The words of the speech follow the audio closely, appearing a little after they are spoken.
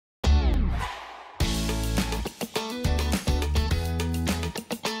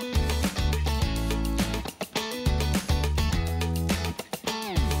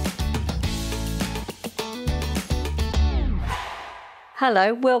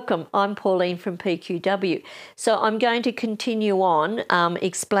Hello, welcome. I'm Pauline from PQW. So I'm going to continue on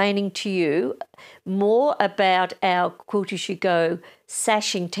explaining to you more about our Quilt As You Go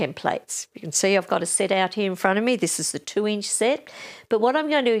sashing templates. You can see I've got a set out here in front of me. This is the 2-inch set. But what I'm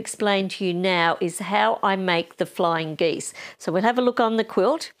going to explain to you now is how I make the flying geese. So we'll have a look on the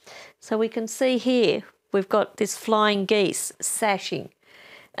quilt. So we can see here we've got this flying geese sashing.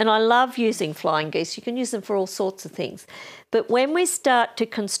 And I love using flying geese. You can use them for all sorts of things. But when we start to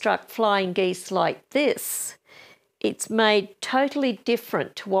construct flying geese like this, it's made totally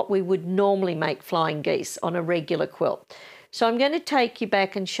different to what we would normally make flying geese on a regular quilt. So I'm going to take you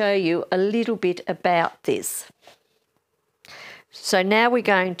back and show you a little bit about this. So now we're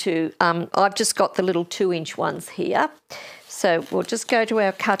going to, I've just got the little 2-inch ones here. So we'll just go to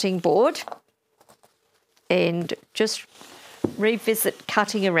our cutting board and just revisit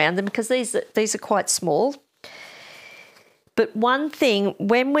cutting around them because these are quite small. But one thing,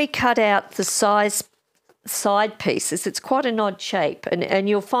 when we cut out the side pieces, it's quite an odd shape, and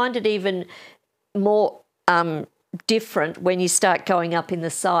you'll find it even more different when you start going up in the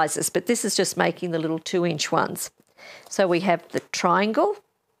sizes, but this is just making the little 2-inch ones. So we have the triangle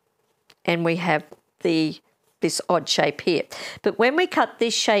and we have this odd shape here. But when we cut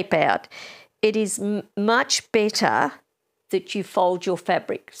this shape out, it is much better that you fold your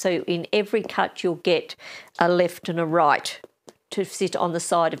fabric. So in every cut you'll get a left and a right to sit on the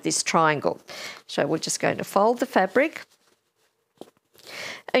side of this triangle. So we're just going to fold the fabric.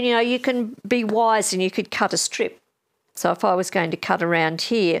 And you know, you can be wise and you could cut a strip. So if I was going to cut around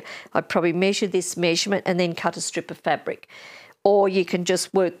here, I'd probably measure this measurement and then cut a strip of fabric. Or you can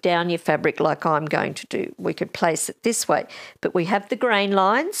just work down your fabric like I'm going to do. We could place it this way. But we have the grain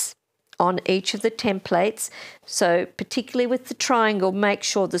lines on each of the templates. So particularly with the triangle, make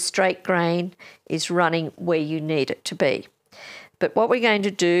sure the straight grain is running where you need it to be. But what we're going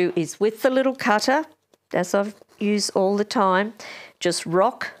to do is with the little cutter, as I've used all the time, just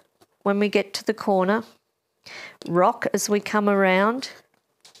rock when we get to the corner, rock as we come around.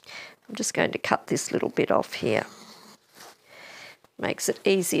 I'm just going to cut this little bit off here. Makes it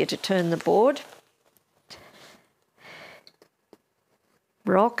easier to turn the board.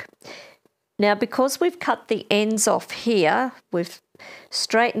 Rock. Now, because we've cut the ends off here, we've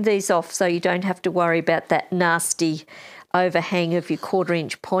straightened these off so you don't have to worry about that nasty overhang of your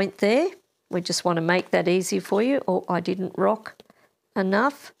 1/4-inch point there. We just want to make that easy for you. Oh, I didn't rock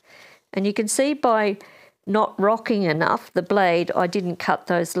enough. And you can see by not rocking enough the blade, I didn't cut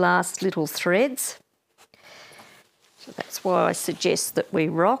those last little threads. So that's why I suggest that we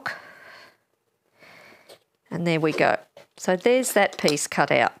rock. And there we go. So there's that piece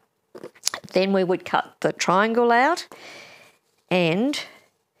cut out. Then we would cut the triangle out and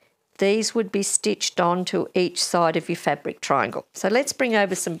these would be stitched onto each side of your fabric triangle. So let's bring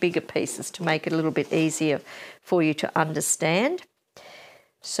over some bigger pieces to make it a little bit easier for you to understand.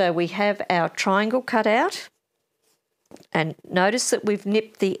 So we have our triangle cut out and notice that we've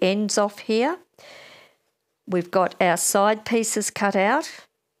nipped the ends off here. We've got our side pieces cut out,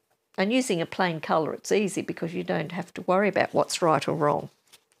 and using a plain colour it's easy because you don't have to worry about what's right or wrong.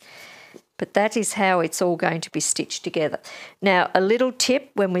 But that is how it's all going to be stitched together. Now, a little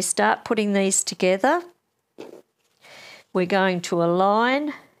tip, when we start putting these together, we're going to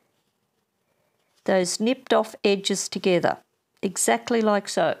align those nipped off edges together, exactly like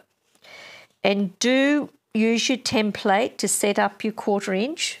so. And do use your template to set up your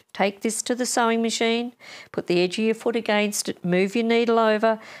 1/4-inch. Take this to the sewing machine, put the edge of your foot against it, move your needle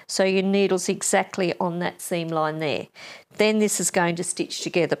over so your needle's exactly on that seam line there. Then this is going to stitch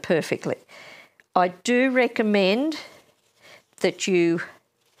together perfectly. I do recommend that you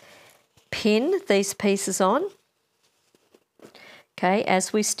pin these pieces on, okay,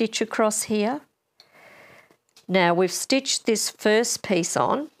 as we stitch across here. Now we've stitched this first piece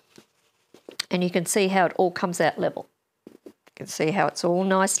on, and you can see how it all comes out level. You can see how it's all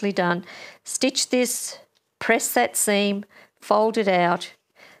nicely done. Stitch this, press that seam, fold it out,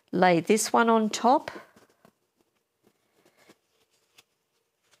 lay this one on top.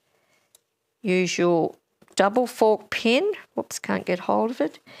 Use your double fork pin. Whoops, can't get hold of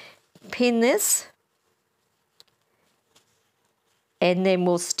it. Pin this. And then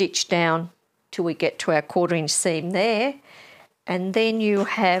we'll stitch down till we get to our 1/4-inch seam there. And then you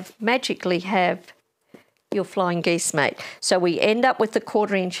magically have your flying geese made. So we end up with the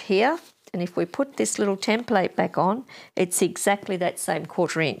 1/4-inch here, and if we put this little template back on, it's exactly that same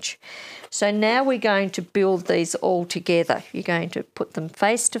 1/4-inch. So now we're going to build these all together. You're going to put them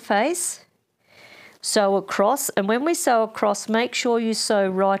face to face, sew across, and when we sew across, make sure you sew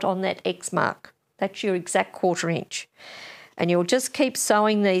right on that X mark. That's your exact 1/4-inch. And you'll just keep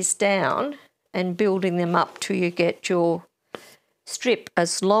sewing these down and building them up till you get your strip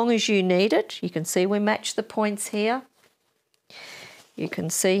as long as you need it. You can see we match the points here. You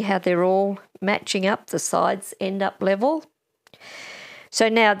can see how they're all matching up, the sides end up level. So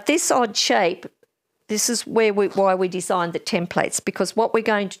now this odd shape, this is why we designed the templates, because what we're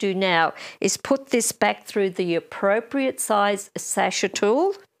going to do now is put this back through the appropriate size sasher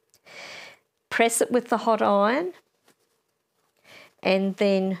tool, press it with the hot iron, and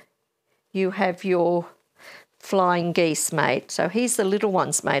then you have your flying geese made. So here's the little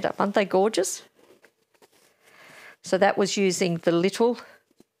ones made up. Aren't they gorgeous? So that was using the little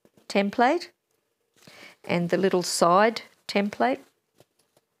template and the little side template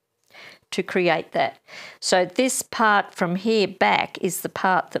to create that. So this part from here back is the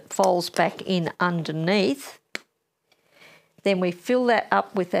part that folds back in underneath. Then we fill that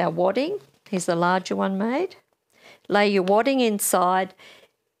up with our wadding. Here's the larger one made. Lay your wadding inside,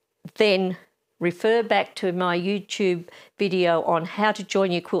 then refer back to my YouTube video on how to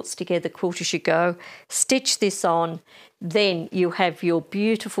join your quilts together, Quilt As You Go. Stitch this on, then you have your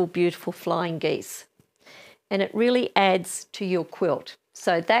beautiful, beautiful flying geese. And it really adds to your quilt.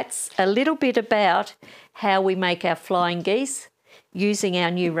 So that's a little bit about how we make our flying geese using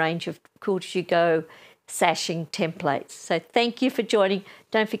our new range of Quilt As You Go sashing templates. So thank you for joining.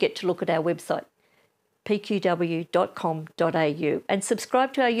 Don't forget to look at our website, pqw.com.au, and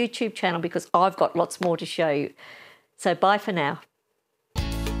subscribe to our YouTube channel because I've got lots more to show you. So bye for now.